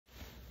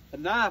A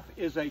knife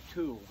is a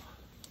tool.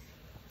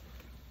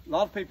 A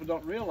lot of people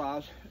don't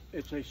realize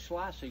it's a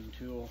slicing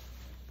tool.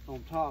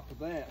 On top of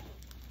that,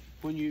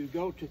 when you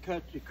go to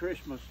cut the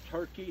Christmas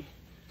turkey,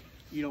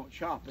 you don't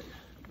chop it,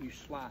 you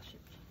slice it.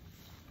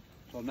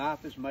 So a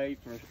knife is made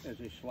as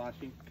a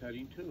slicing,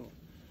 cutting tool.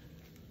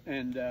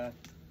 And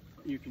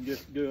you can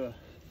just do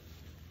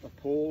a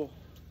pull.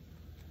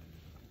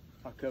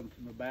 I'll come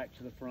from the back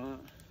to the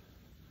front.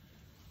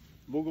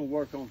 We're gonna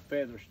work on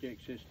feather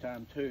sticks this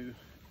time too,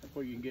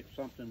 where you can get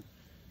something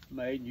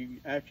made. You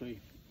can actually,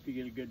 if you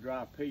get a good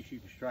dry piece, you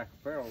can strike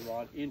a ferro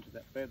rod into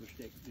that feather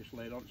stick. Just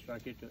lay it on,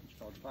 strike into it, and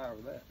start a fire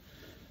with that.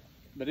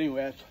 But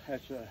anyway,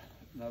 that's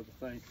another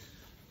thing.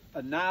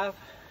 A knife,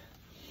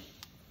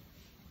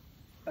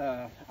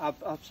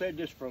 I've said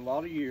this for a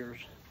lot of years,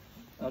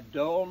 a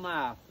dull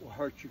knife will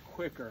hurt you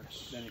quicker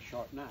than a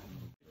sharp knife.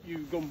 You're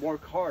gonna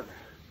work harder.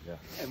 Yeah.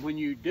 And when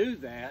you do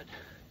that,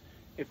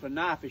 if a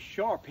knife is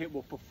sharp, it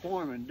will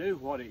perform and do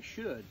what it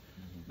should.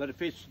 But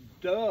if it's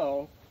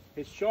dull,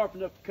 it's sharp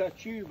enough to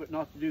cut you, but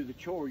not to do the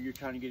chore you're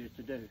trying to get it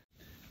to do.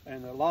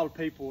 And a lot of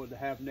people would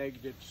have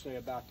negative to say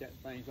about that,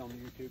 things on the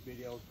YouTube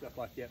videos, stuff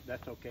like that.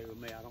 That's okay with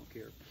me, I don't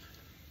care.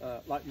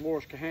 Like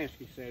Morris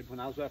Kahansky said, when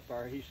I was up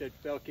there, he said,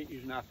 "Fella can't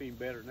use a knife any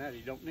better than that,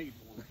 he don't need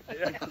one."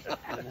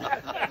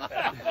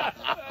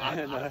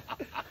 and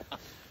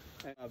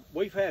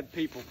we've had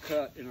people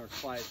cut in our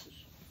classes.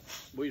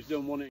 We was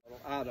doing one in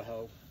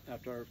Idaho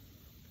after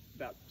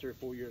about 3 or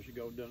 4 years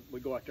ago.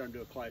 We go out there and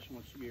do a class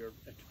once a year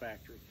at the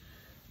factory.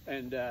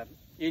 And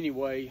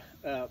anyway,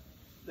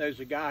 there's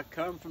a guy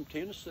come from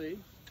Tennessee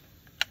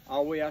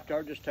all the way out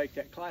there just take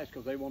that class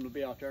because they wanted to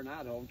be out there in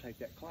Idaho and take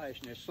that class.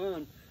 And his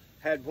son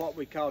had what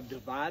we call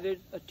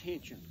divided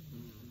attention.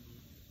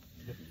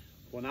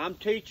 When I'm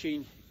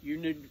teaching, you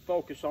need to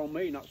focus on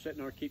me, not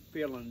sitting there keep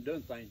feeling and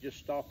doing things. Just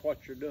stop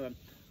what you're doing.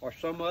 Or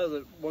one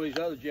of these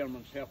other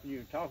gentlemen's helping you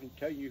and talking,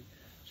 telling you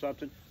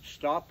something.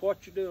 Stop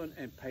what you're doing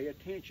and pay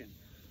attention,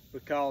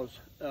 because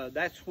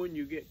that's when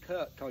you get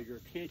cut, because your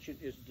attention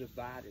is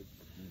divided.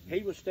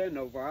 He was standing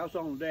over, I was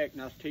on deck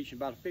and I was teaching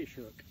about a fish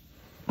hook.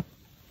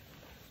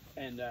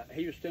 And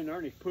he was standing there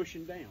and he's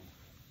pushing down.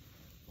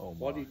 Oh,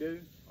 what did he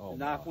do? The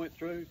knife went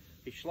through,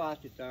 he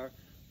sliced it there,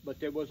 but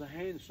there was a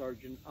hand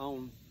surgeon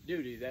on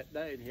duty that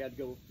day and he had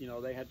to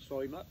go, they had to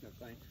sew him up and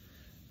everything.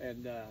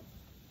 And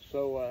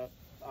so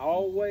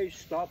always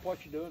stop what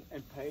you're doing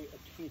and pay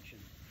attention.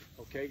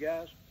 Okay,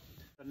 guys?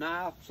 A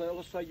knife, so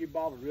let's say you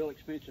bought a real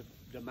expensive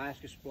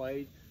Damascus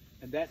blade,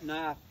 and that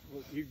knife,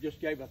 you just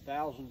gave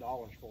 $1,000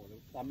 for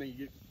it. I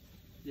mean,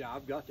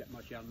 I've got that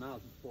much out of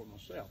knives for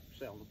myself,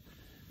 seldom.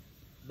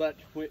 But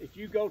if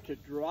you go to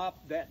drop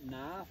that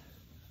knife,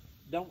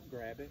 don't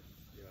grab it.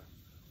 Yeah.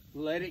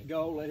 Let it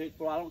go, let it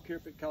fall. I don't care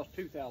if it costs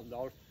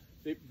 $2,000.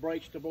 It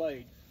breaks the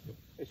blade. Yep.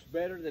 It's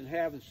better than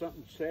having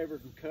something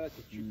severed and cut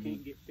that you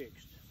can't get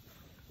fixed.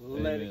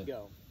 Let it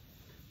go.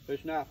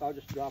 This knife, I'll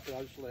just drop it,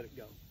 I'll just let it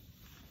go.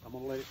 I'm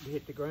gonna let it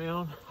hit the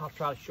ground. I'll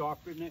try to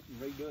sharpen it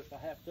and redo it if I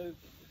have to.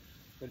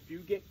 But if you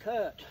get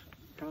cut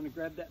trying to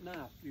grab that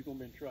knife, you're gonna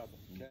be in trouble.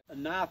 Okay? A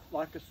knife,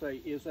 like I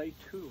say, is a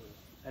tool.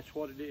 That's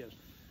what it is.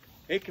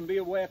 It can be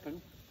a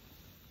weapon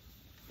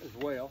as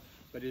well,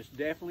 but it's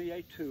definitely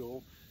a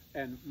tool.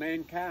 And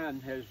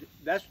mankind has,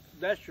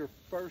 that's your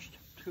first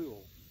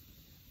tool.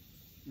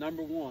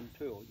 Number one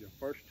tool, your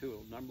first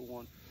tool, number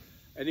one.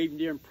 And even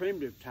during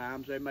primitive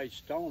times, they made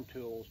stone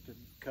tools to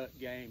cut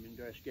game and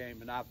dress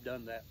game, and I've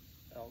done that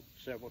on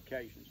several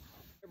occasions.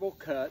 Several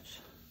cuts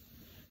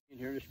in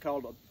here. It's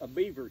called a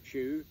beaver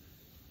chew,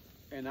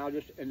 and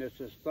it's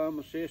a thumb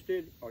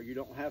assisted, or you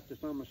don't have to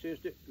thumb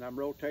assist it. And I'm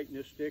rotating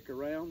this stick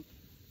around,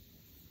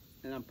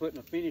 and I'm putting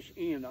a finished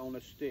end on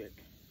the stick,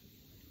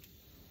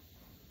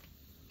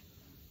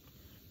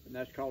 and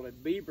that's called a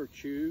beaver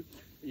chew.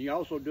 And you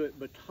also do it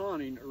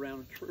batoning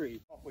around a tree,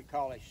 what we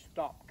call a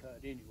stop cut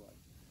anyway.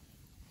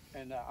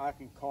 And I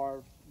can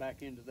carve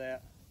back into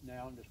that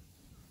now and just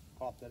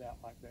pop that out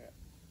like that,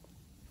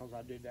 because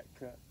I did that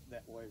cut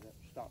that way, that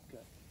stop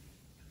cut.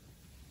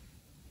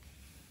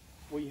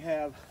 We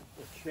have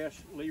the chest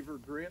lever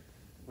grip,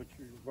 which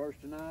you reverse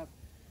the knife,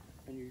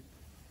 and you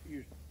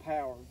use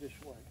power this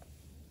way.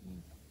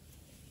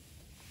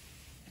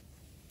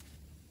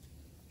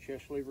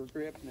 Chest lever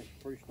grip, and it's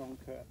a pretty strong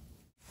cut.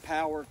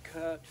 Power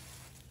cut,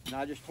 and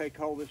I just take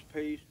hold of this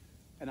piece,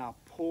 and I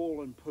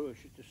pull and push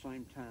at the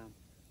same time.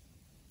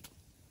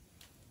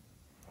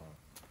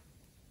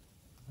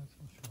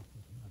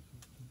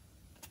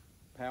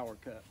 Power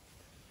cut.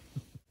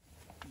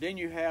 Then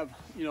you have,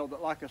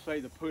 like I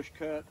say, the push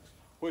cut,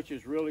 which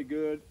is really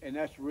good, and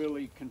that's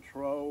really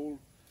controlled.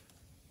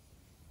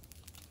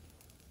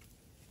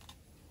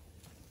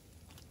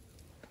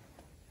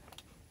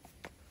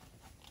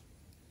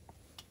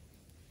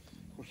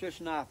 Of course,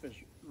 this knife is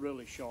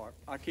really sharp.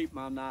 I keep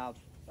my knives,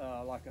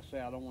 like I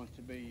say, I don't want it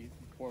to be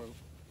where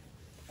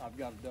I've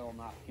got a dull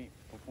knife, can't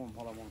perform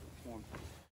what I want to perform.